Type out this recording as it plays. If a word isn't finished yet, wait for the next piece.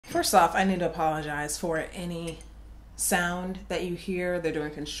First off, I need to apologize for any sound that you hear. They're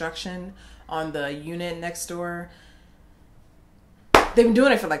doing construction on the unit next door. They've been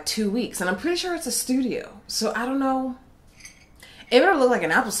doing it for like 2 weeks, and I'm pretty sure it's a studio. So I don't know. It better look like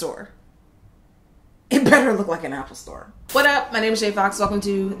an Apple store. It better look like an Apple store. What up? My name is Jade Fox. Welcome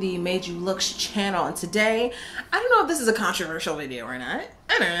to the Made You Looks channel. And today, I don't know if this is a controversial video or not.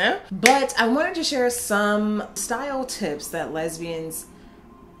 I don't know. But I wanted to share some style tips that lesbians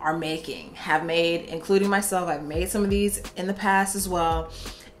are making, have made, including myself. I've made some of these in the past as well.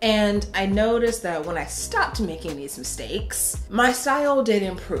 And I noticed that when I stopped making these mistakes, my style did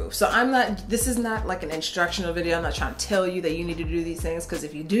improve. So this is not like an instructional video. I'm not trying to tell you that you need to do these things, because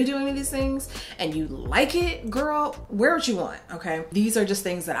if you do any of these things and you like it, girl, wear what you want, okay? These are just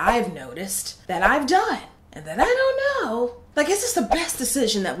things that I've noticed that I've done and that I don't know. Like, it's just the best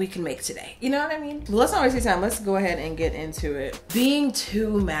decision that we can make today. You know what I mean? Well, let's not waste any time. Let's go ahead and get into it. Being too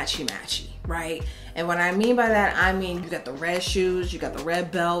matchy-matchy, right? And what I mean by that, I mean, you got the red shoes, you got the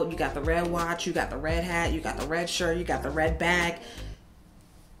red belt, you got the red watch, you got the red hat, you got the red shirt, you got the red bag.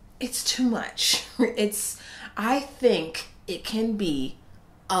 It's too much. I think it can be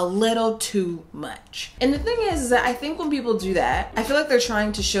a little too much. And the thing is that I think when people do that, I feel like they're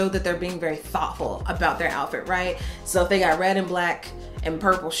trying to show that they're being very thoughtful about their outfit, right? So if they got red and black and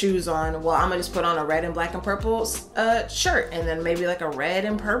purple shoes on, well, I'm gonna just put on a red and black and purple shirt, and then maybe like a red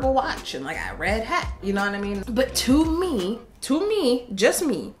and purple watch and like a red hat, you know what I mean? But to me, just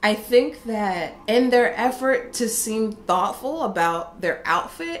me, I think that in their effort to seem thoughtful about their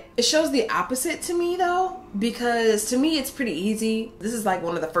outfit, it shows the opposite to me though, because to me it's pretty easy. This is like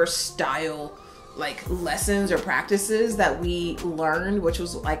one of the first style like lessons or practices that we learned, which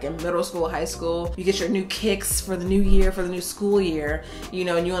was like in middle school, high school. You get your new kicks for the new year, for the new school year, you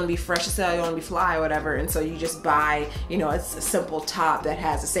know, and you want to be fresh as hell, you want to be fly or whatever, and so you just buy, you know, it's a simple top that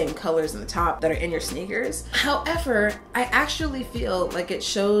has the same colors in the top that are in your sneakers. However, I actually feel like it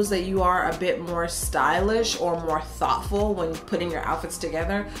shows that you are a bit more stylish or more thoughtful when putting your outfits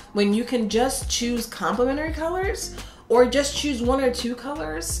together, when you can just choose complementary colors or just choose one or two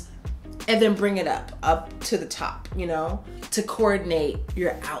colors and then bring it up to the top, you know, to coordinate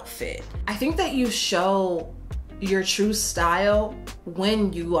your outfit. I think that you show your true style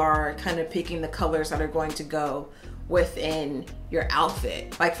when you are kind of picking the colors that are going to go within your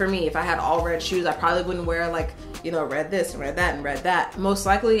outfit. Like for me, if I had all red shoes, I probably wouldn't wear like, you know, red this and red that and red that. Most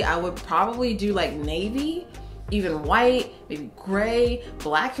likely I would probably do like navy, even white, maybe gray,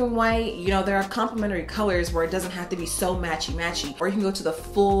 black and white. You know, there are complementary colors where it doesn't have to be so matchy-matchy. Or you can go to the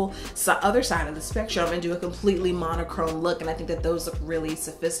full other side of the spectrum and do a completely monochrome look. And I think that those look really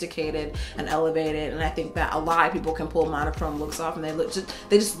sophisticated and elevated. And I think that a lot of people can pull monochrome looks off and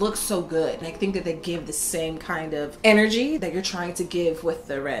they just look so good. And I think that they give the same kind of energy that you're trying to give with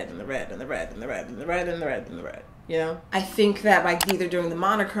the red and the red and the red and the red and the red and the red and the red. You know, I think that by either doing the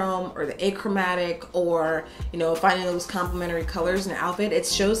monochrome or the achromatic, or, you know, finding those complementary colors in an outfit, it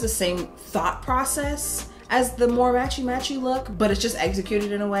shows the same thought process as the more matchy-matchy look, but it's just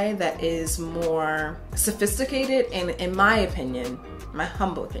executed in a way that is more sophisticated and, in my opinion, my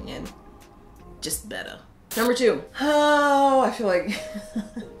humble opinion, just better. Number 2. Oh, I feel like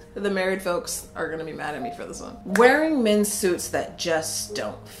the married folks are gonna be mad at me for this one. Wearing men's suits that just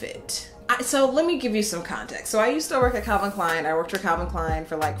don't fit. So let me give you some context. So I used to work at Calvin Klein. I worked for Calvin Klein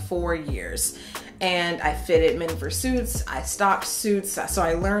for like 4 years, and I fitted men for suits. I stocked suits. So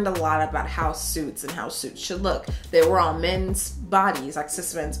I learned a lot about how suits should look. They were on men's bodies, like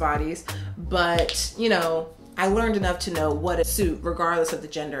cis men's bodies, but you know, I learned enough to know what a suit, regardless of the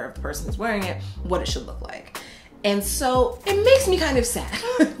gender of the person who's wearing it, what it should look like. And so it makes me kind of sad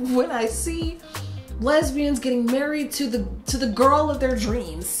when I see lesbians getting married to the girl of their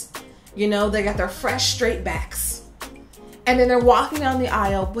dreams. You know, they got their fresh straight backs, and then they're walking down the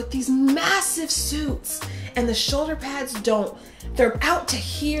aisle with these massive suits, and the shoulder pads they're out to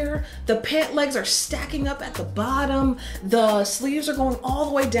here, the pant legs are stacking up at the bottom, the sleeves are going all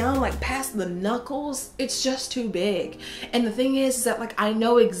the way down like past the knuckles. It's just too big. And the thing is that, like, I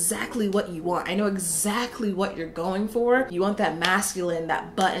know exactly what you want. I know exactly what you're going for. You want that masculine,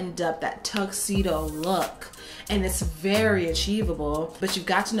 that buttoned up, that tuxedo look. And it's very achievable, but you've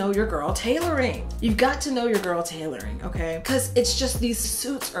got to know your girl tailoring. You've got to know your girl tailoring, okay? Because it's just, these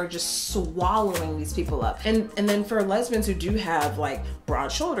suits are just swallowing these people up. And then for lesbians who do have like broad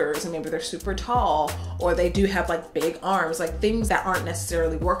shoulders, and maybe they're super tall, or they do have like big arms, like things that aren't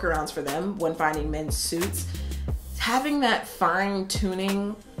necessarily workarounds for them when finding men's suits, having that fine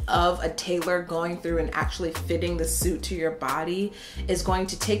tuning of a tailor going through and actually fitting the suit to your body is going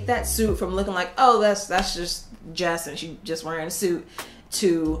to take that suit from looking like, oh, that's just Jess and she's just wearing a suit,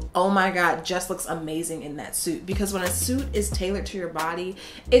 to, oh my God, Jess looks amazing in that suit. Because when a suit is tailored to your body,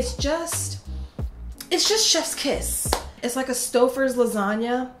 it's just chef's kiss. It's like a Stouffer's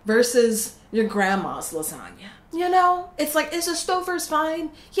lasagna versus your grandma's lasagna. You know, it's like, is a Stouffer's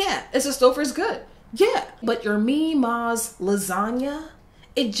fine? Yeah. Is a Stouffer's good? Yeah. But your Ma's lasagna,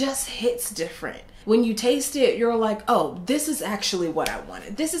 it just hits different. When you taste it, you're like, oh, this is actually what I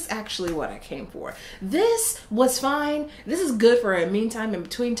wanted. This is actually what I came for. This was fine. This is good for a meantime, in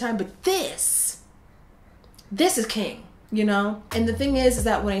between time, but this is king, you know? And the thing is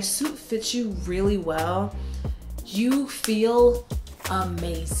that when a suit fits you really well, you feel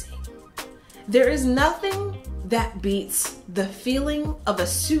amazing. There is nothing that beats the feeling of a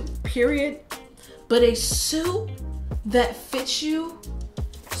suit, period, but a suit that fits you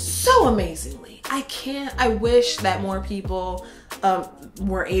so amazingly. I wish that more people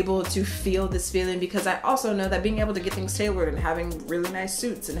were able to feel this feeling, because I also know that being able to get things tailored and having really nice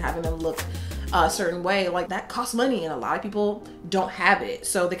suits and having them look a certain way, like, that costs money, and a lot of people don't have it,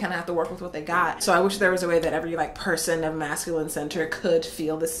 so they kind of have to work with what they got. So I wish there was a way that every like person of masculine center could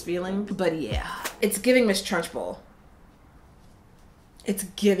feel this feeling. But yeah, it's giving Miss Trunchbull. It's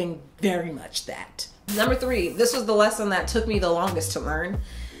giving very much that. Number 3, this was the lesson that took me the longest to learn.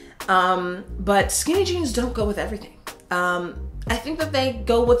 But skinny jeans don't go with everything. I think that they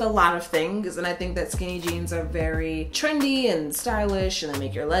go with a lot of things, and I think that skinny jeans are very trendy and stylish, and they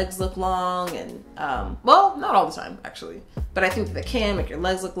make your legs look long, and well, not all the time actually, but I think that they can make your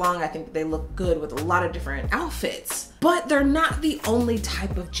legs look long. I think that they look good with a lot of different outfits, but they're not the only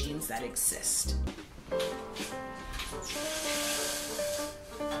type of jeans that exist.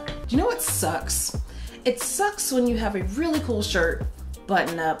 You know what sucks? It sucks when you have a really cool shirt,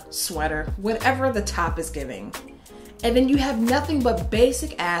 button up, sweater, whatever the top is giving, and then you have nothing but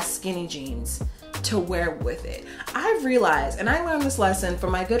basic ass skinny jeans to wear with it. I've realized, and I learned this lesson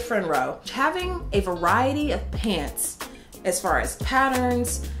from my good friend Ro, having a variety of pants as far as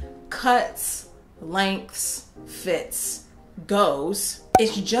patterns, cuts, lengths, fits goes,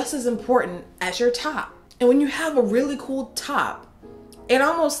 is just as important as your top. And when you have a really cool top, it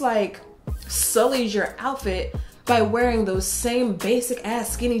almost like sullies your outfit by wearing those same basic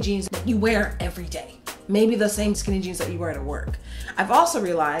ass skinny jeans that you wear every day. Maybe the same skinny jeans that you wear to work. I've also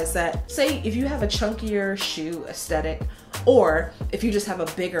realized that, say if you have a chunkier shoe aesthetic, or if you just have a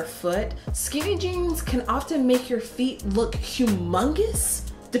bigger foot, skinny jeans can often make your feet look humongous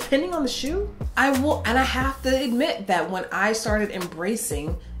depending on the shoe. I have to admit that when I started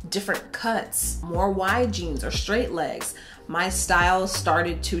embracing different cuts, more wide jeans or straight legs, my style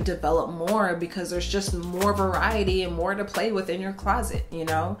started to develop more, because there's just more variety and more to play with in your closet, you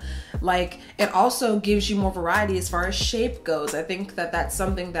know? Like, it also gives you more variety as far as shape goes. I think that that's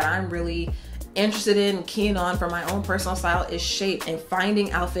something that I'm really interested in and keen on for my own personal style, is shape, and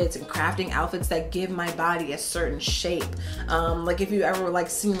finding outfits and crafting outfits that give my body a certain shape. Like if you ever like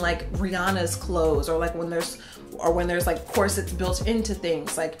seen like Rihanna's clothes, or like when there's like corsets built into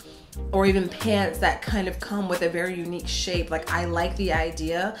things, like, or even pants that kind of come with a very unique shape. Like, I like the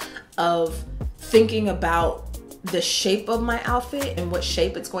idea of thinking about the shape of my outfit and what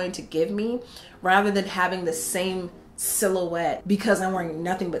shape it's going to give me, rather than having the same silhouette because I'm wearing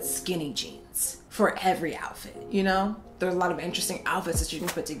nothing but skinny jeans for every outfit, you know? There's a lot of interesting outfits that you can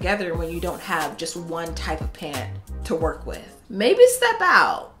put together when you don't have just one type of pant to work with. Maybe step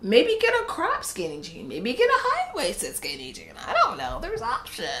out. Maybe get a crop skinny jean. Maybe get a high-waisted skinny jean. I don't know. There's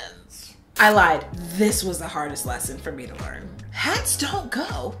options. I lied. This was the hardest lesson for me to learn. Hats don't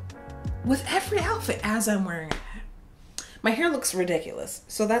go with every outfit as I'm wearing a hat. My hair looks ridiculous,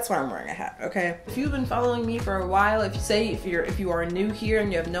 so that's why I'm wearing a hat, okay? If you've been following me for a while, if you are new here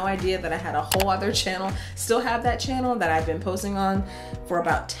and you have no idea that I had a whole other channel, still have that channel that I've been posting on for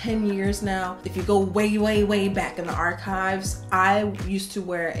about 10 years now. If you go way, way, way back in the archives, I used to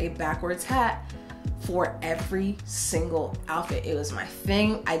wear a backwards hat for every single outfit. It was my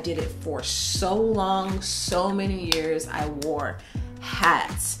thing. I did it for so long, so many years. I wore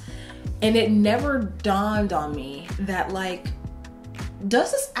hats. And it never dawned on me that, like,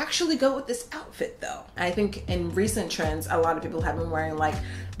 does this actually go with this outfit though? I think in recent trends, a lot of people have been wearing like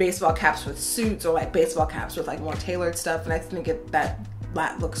baseball caps with suits, or like baseball caps with like more tailored stuff. And I think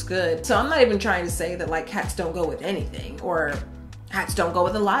that looks good. So I'm not even trying to say that like hats don't go with anything, or hats don't go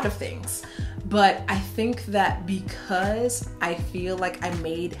with a lot of things. But I think that because I feel like I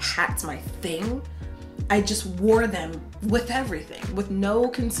made hats my thing, I just wore them with everything, with no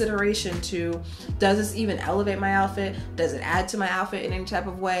consideration to, does this even elevate my outfit? Does it add to my outfit in any type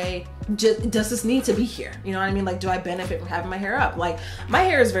of way? Does this need to be here? You know what I mean? Like, do I benefit from having my hair up? Like, my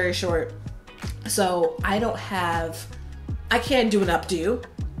hair is very short, so I don't have I can't do an updo.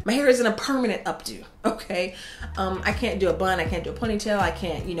 My hair isn't a permanent updo, okay? I can't do a bun, I can't do a ponytail, I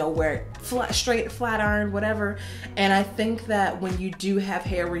can't, you know, wear it flat, straight, flat iron, whatever. And I think that when you do have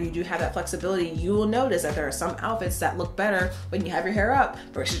hair where you do have that flexibility, you will notice that there are some outfits that look better when you have your hair up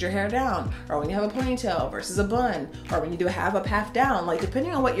versus your hair down, or when you have a ponytail versus a bun, or when you do have a half down. Like,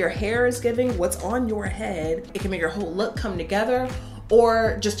 depending on what your hair is giving, what's on your head, it can make your whole look come together,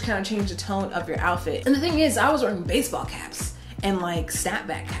 or just kind of change the tone of your outfit. And the thing is, I was wearing baseball caps and like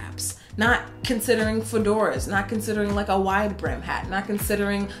snapback caps, not considering fedoras, not considering like a wide brim hat, not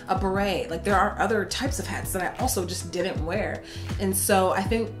considering a beret. Like, there are other types of hats that I also just didn't wear. And so I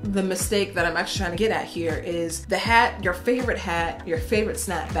think the mistake that I'm actually trying to get at here is the hat, your favorite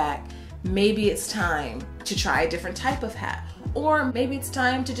snapback, maybe it's time to try a different type of hat. Or maybe it's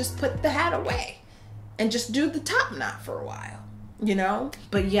time to just put the hat away and just do the top knot for a while, you know?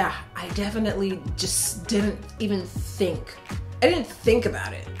 But yeah, I definitely just didn't even think. I didn't think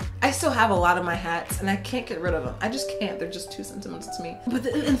about it. I still have a lot of my hats and I can't get rid of them. I just can't. They're just too sentimental to me. But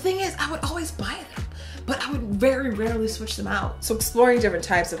the thing is, I would always buy them, but I would very rarely switch them out. So exploring different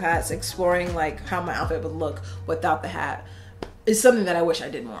types of hats, exploring like how my outfit would look without the hat is something that I wish I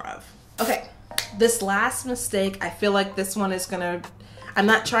did more of. Okay, this last mistake, I feel like this one is gonna, I'm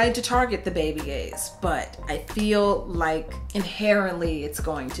not trying to target the baby gaze, but I feel like inherently it's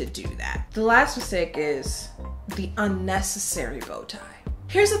going to do that. The last mistake is the unnecessary bow tie.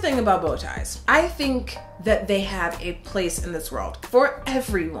 Here's the thing about bow ties. I think that they have a place in this world for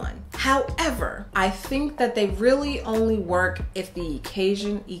everyone. However, I think that they really only work if the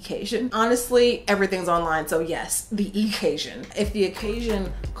occasion, honestly, everything's online, so yes, the occasion. If the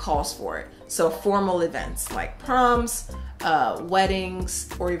occasion calls for it. So formal events like proms, weddings,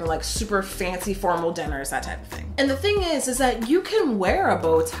 or even like super fancy formal dinners, that type of thing. And the thing is that you can wear a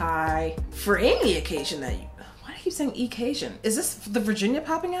bow tie for any occasion that you, why do I keep saying occasion? Is this the Virginia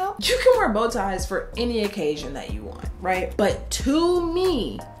popping out? You can wear bow ties for any occasion that you want, right? But to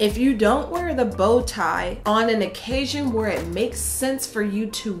me, if you don't wear the bow tie on an occasion where it makes sense for you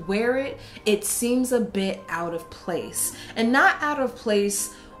to wear it, it seems a bit out of place. And not out of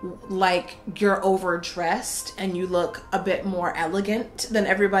place like you're overdressed and you look a bit more elegant than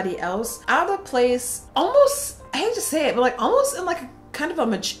everybody else. Out of place, almost, I hate to say it, but like almost in like a kind of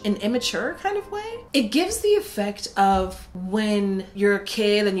an immature kind of way. It gives the effect of when you're a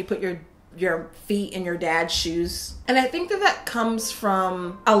kid and you put your feet in your dad's shoes. And I think that comes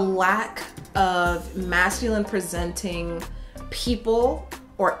from a lack of masculine presenting people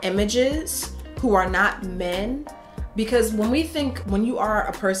or images who are not men. Because when you are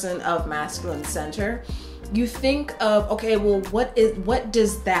a person of masculine center, you think of, okay, well, what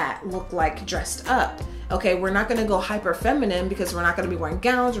does that look like dressed up? Okay, we're not gonna go hyper feminine because we're not gonna be wearing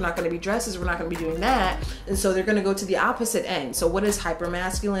gowns, we're not gonna be dresses, we're not gonna be doing that. And so they're gonna go to the opposite end. So what is hyper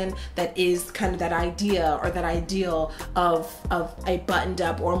masculine? That is kind of that idea or that ideal of a buttoned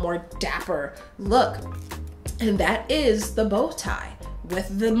up or more dapper look. And that is the bow tie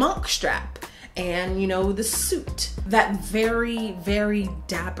with the monk strap. And you know, the suit, that very, very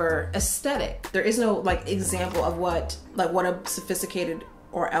dapper aesthetic. There is no like example of what a sophisticated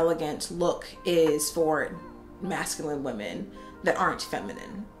or elegant look is for masculine women that aren't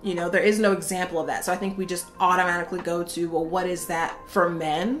feminine. You know, there is no example of that. So I think we just automatically go to, well, what is that for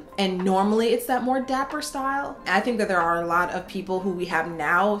men? And normally it's that more dapper style. I think that there are a lot of people who we have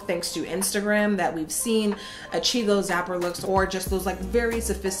now, thanks to Instagram, that we've seen achieve those dapper looks or just those like very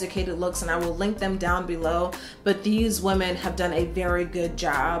sophisticated looks, and I will link them down below. But these women have done a very good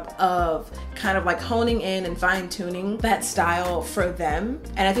job of kind of like honing in and fine tuning that style for them.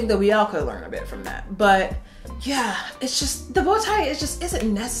 And I think that we all could learn a bit from that. But yeah, it's just, the bow tie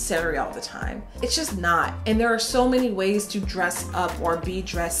isn't necessary all the time. It's just not. And there are so many ways to dress up or be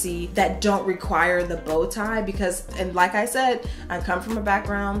dressy that don't require the bow tie because, and like I said, I come from a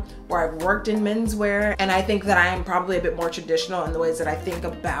background where I've worked in menswear, and I think that I am probably a bit more traditional in the ways that I think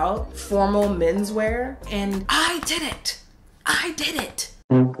about formal menswear. And I did it. I did it.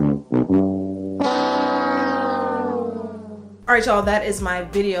 All right, y'all, that is my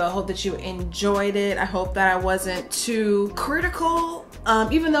video. I hope that you enjoyed it. I hope that I wasn't too critical,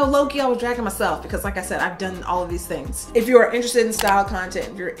 even though low-key I was dragging myself because like I said, I've done all of these things. If you are interested in style content,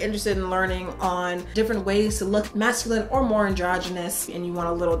 if you're interested in learning on different ways to look masculine or more androgynous, and you want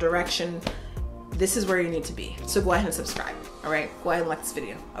a little direction, this is where you need to be. So go ahead and subscribe, all right? Go ahead and like this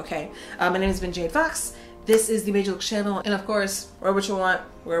video, okay? My name has been Jade Fox. This is the MADEYOULOOKS channel. And of course, wear what you want,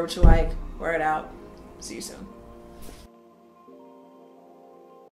 wear what you like, wear it out. See you soon.